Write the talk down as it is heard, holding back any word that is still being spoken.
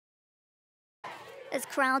As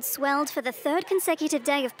crowds swelled for the third consecutive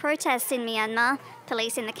day of protests in Myanmar,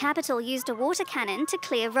 police in the capital used a water cannon to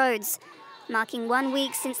clear roads. Marking 1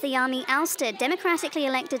 week since the army ousted democratically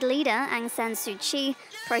elected leader Aung San Suu Kyi,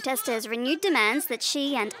 protesters renewed demands that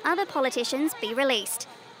she and other politicians be released.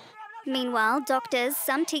 Meanwhile, doctors,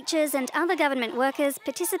 some teachers and other government workers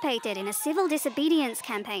participated in a civil disobedience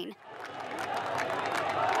campaign.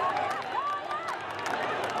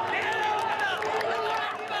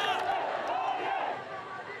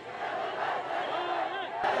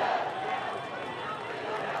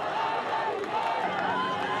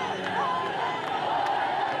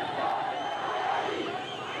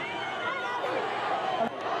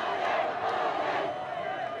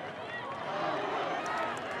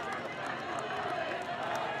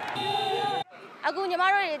 Coup ညီမ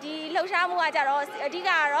တို့ဒီလှုပ်ရှားမှုကကြတော့အဓိက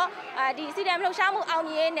ကတော့ဒီစီတံလှုပ်ရှားမှုအောင်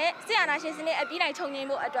မြင်ရေးနဲ့ဆရာနာရှင်စနစ်အပြီးတိုင်းချုပ်ငြိမ်း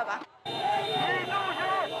မှုအတွက်ပါ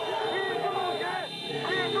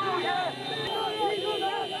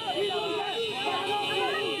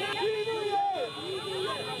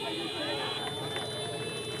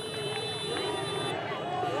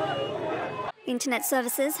Internet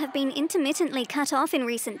services have been intermittently cut off in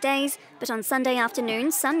recent days, but on Sunday afternoon,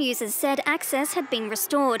 some users said access had been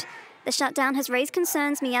restored. The shutdown has raised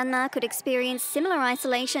concerns Myanmar could experience similar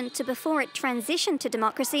isolation to before it transitioned to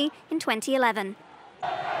democracy in 2011.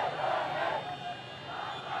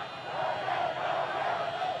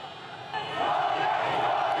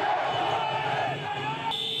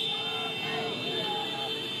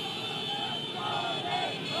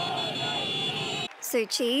 Suu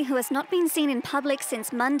Kyi, who has not been seen in public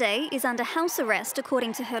since Monday, is under house arrest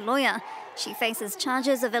according to her lawyer. She faces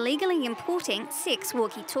charges of illegally importing 6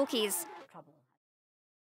 walkie-talkies.